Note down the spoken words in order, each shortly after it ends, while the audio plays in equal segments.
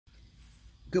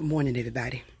Good morning,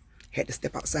 everybody. Had to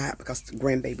step outside because the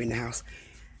grandbaby in the house,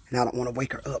 and I don't want to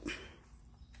wake her up.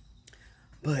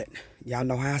 But y'all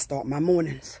know how I start my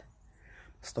mornings.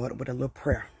 Started with a little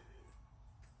prayer.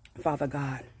 Father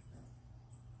God,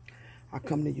 I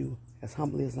come to you as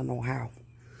humbly as I know how.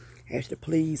 I ask you to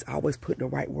please always put the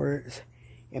right words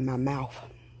in my mouth.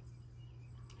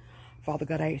 Father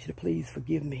God, I ask you to please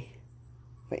forgive me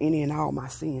for any and all my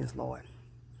sins, Lord.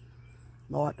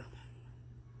 Lord,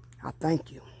 I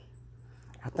thank you.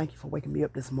 I thank you for waking me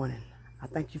up this morning. I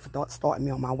thank you for starting me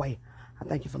on my way. I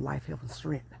thank you for life, health, and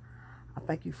strength. I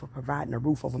thank you for providing a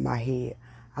roof over my head.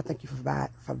 I thank you for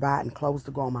providing clothes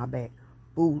to go on my back,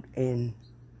 food and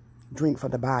drink for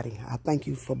the body. I thank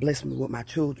you for blessing me with my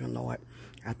children, Lord.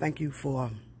 I thank you for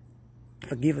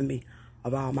forgiving me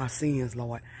of all my sins,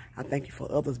 Lord. I thank you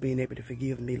for others being able to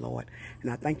forgive me, Lord. And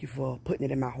I thank you for putting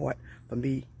it in my heart for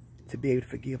me to be able to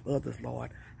forgive others, Lord.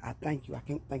 I thank you. I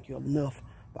can't thank you enough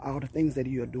for all the things that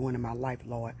you are doing in my life,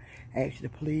 Lord. I ask you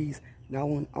to please not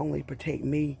only protect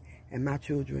me and my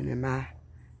children and my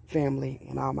family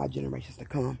and all my generations to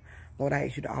come. Lord, I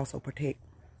ask you to also protect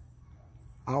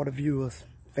all the viewers,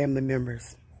 family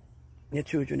members, their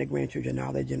children, their grandchildren, and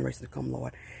all their generations to come,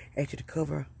 Lord. I ask you to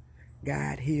cover,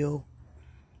 guide, heal,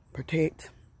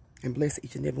 protect, and bless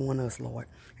each and every one of us, Lord.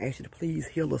 I ask you to please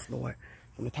heal us, Lord,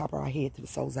 from the top of our head to the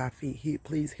soles of our feet.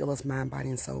 Please heal us mind, body,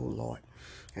 and soul, Lord.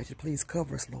 I ask you to please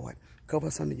cover us, Lord. Cover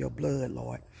us under your blood,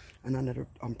 Lord, and under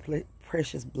the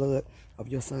precious blood of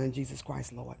your Son, Jesus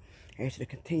Christ, Lord. I ask you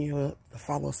to continue to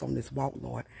follow us on this walk,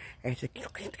 Lord. I ask you to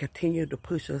continue to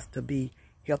push us to be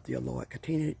healthier, Lord.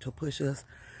 Continue to push us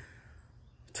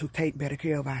to take better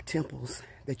care of our temples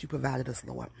that you provided us,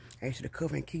 Lord. I ask you to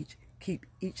cover and keep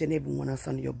each and every one of us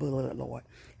under your blood, Lord.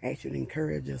 I ask you to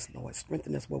encourage us, Lord.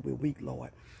 Strengthen us where we're weak, Lord.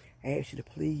 I ask you to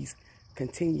please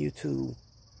continue to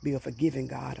be a forgiving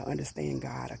God, a understanding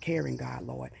God, a caring God,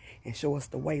 Lord, and show us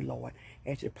the way, Lord.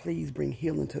 I ask you to please bring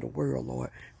healing to the world,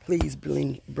 Lord. Please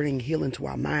bring healing to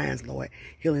our minds, Lord,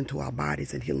 healing to our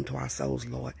bodies and healing to our souls,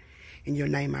 Lord. In your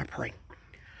name I pray.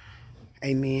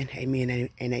 Amen, amen,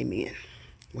 and amen.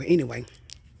 Well, anyway,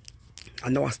 I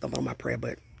know I stumbled on my prayer,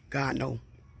 but God knows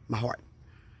my heart.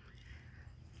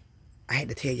 I had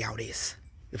to tell y'all this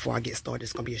before I get started.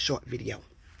 It's going to be a short video.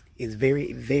 It's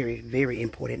very, very, very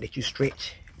important that you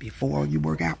stretch before you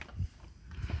work out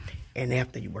and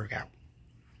after you work out.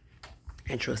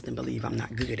 And trust and believe I'm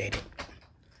not good at it.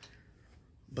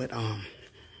 But I'm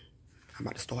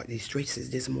about to start these stretches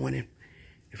this morning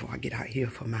before I get out here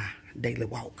for my daily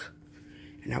walk.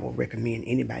 And I will recommend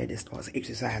anybody that starts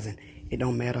exercising, it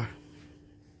don't matter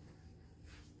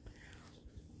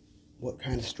what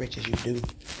kind of stretches you do,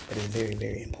 but it's very,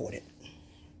 very important.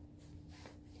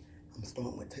 I'm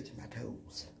starting with touching my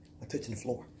toes, or touching the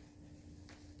floor.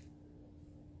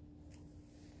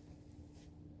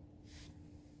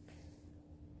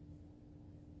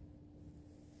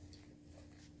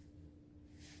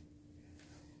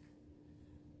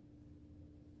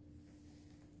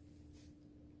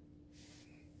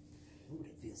 Ooh,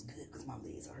 that feels good because my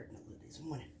legs are hurting a little this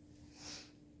morning.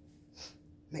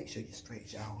 Make sure you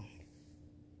stretch, y'all.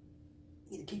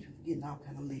 It'll keep you from getting all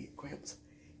kind of leg cramps,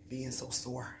 being so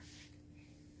sore.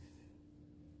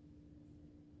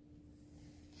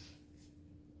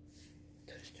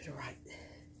 Touch to the right.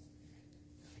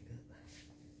 Come up.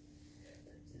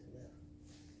 Touch to the left.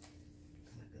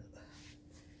 Come up.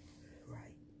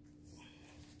 Right.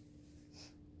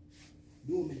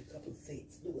 Do them in a couple of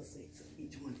sets. Do a set of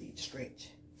each one, each stretch.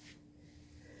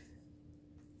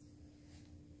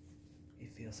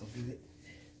 It feels so good.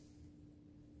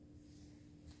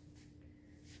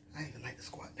 I even like to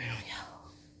squat down,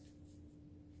 y'all.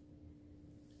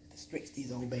 To stretch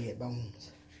these old bad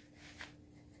bones.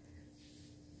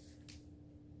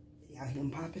 Y'all hear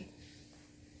them popping?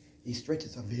 These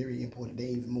stretches are very important. They're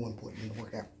even more important than the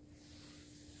workout.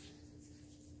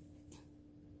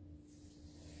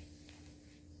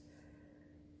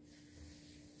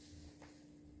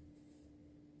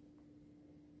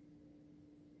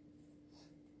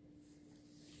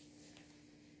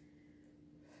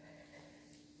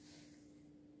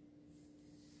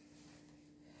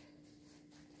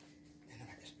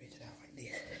 Stretch it out like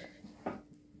this.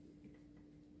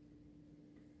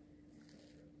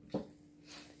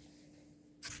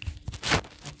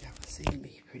 Y'all can see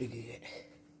me pretty good.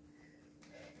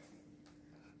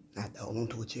 I have to hold on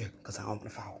to a chair because I don't want to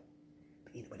fall.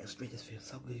 But anyway, those stretches feel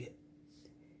so good.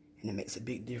 And it makes a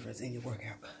big difference in your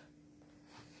workout.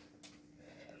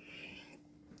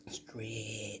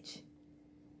 Stretch.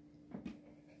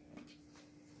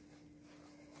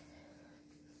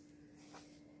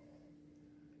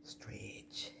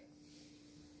 Stretch.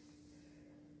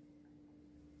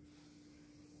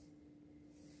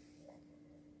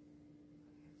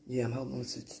 Yeah, I'm holding on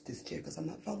to this chair because I'm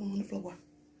not falling on the floor.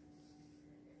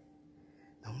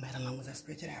 No matter how long as I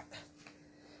stretch it out.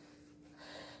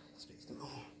 Stretch them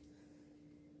on.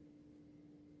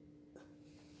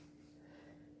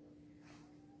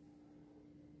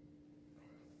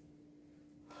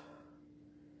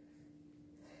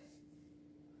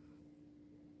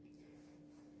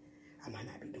 I might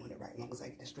not be doing it right as long as I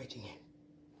get the stretching in.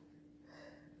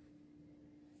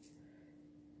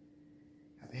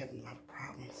 I've been having a lot of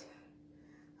problems.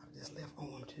 I've just left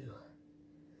arm too.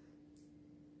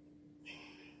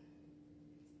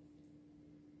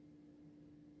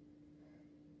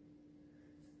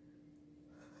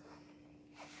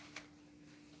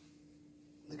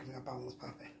 Look at my bones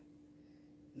popping.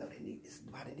 No, they need this.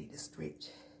 Why they need this stretch?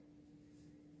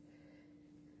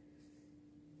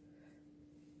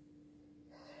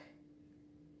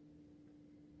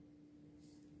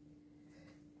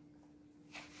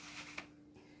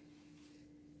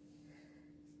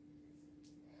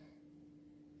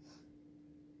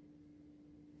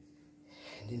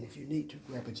 And then if you need to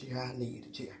grab a chair, I need a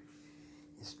chair.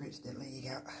 And stretch that leg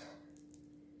out.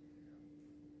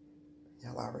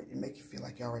 Y'all already, it make you feel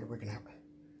like you're already working out.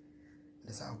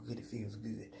 That's how good it feels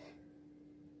good.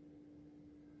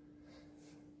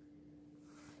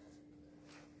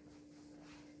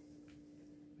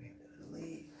 Grab the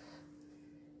leg.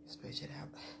 Stretch it out.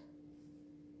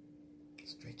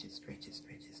 Stretch it, stretch it,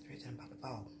 stretch it, stretch it. I'm about to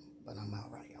fall, but I'm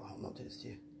all right. Y'all hold on to this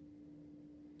chair.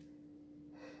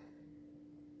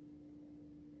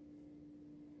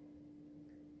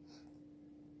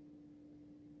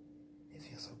 It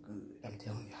feels so good. I'm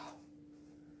telling y'all.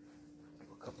 Do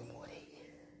a couple more days.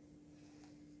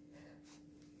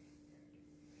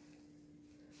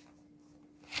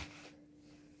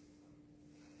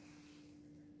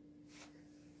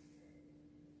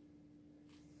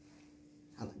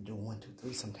 I like to do 1, 2,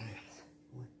 3 sometimes.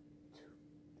 1, 2,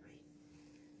 3.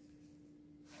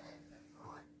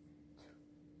 1, 2,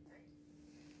 3.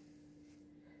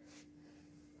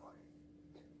 1,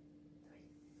 2,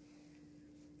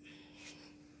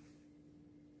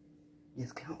 3.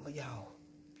 Just count for y'all.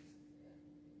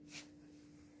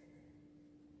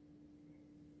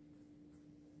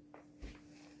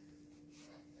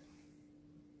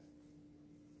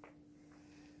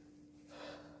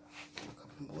 A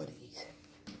couple more of these.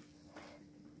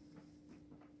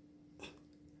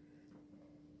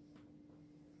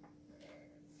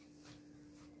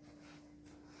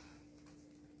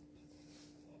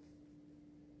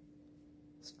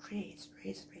 Stretch,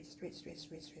 stretch, stretch, stretch, stretch,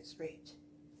 stretch, stretch, stretch.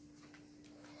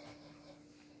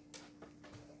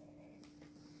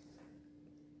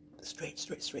 Stretch,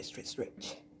 stretch, stretch, stretch,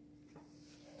 stretch.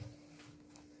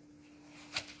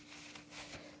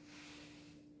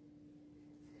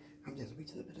 I'm just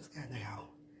reaching up to the sky now.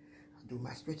 I do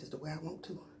my stretches the way I want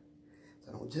to.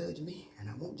 So don't judge me, and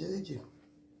I won't judge you.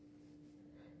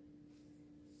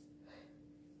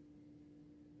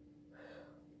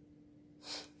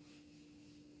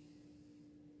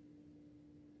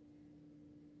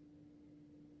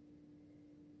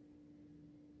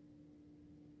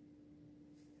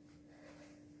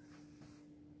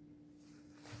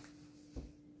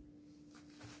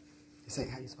 This ain't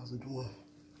how you're supposed to do them,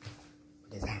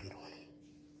 but that's how I'm doing them.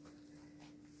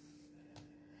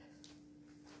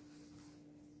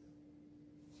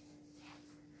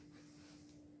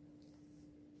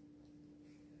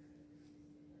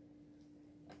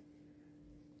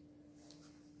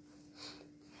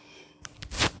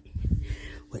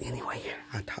 Well, anyway,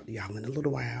 I'll talk to y'all in a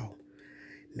little while.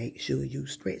 Make sure you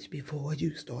stretch before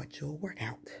you start your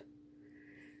workout.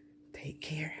 Take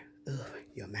care of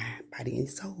your mind, body, and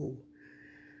soul.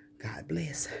 God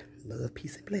bless. Love,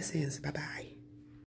 peace, and blessings. Bye-bye.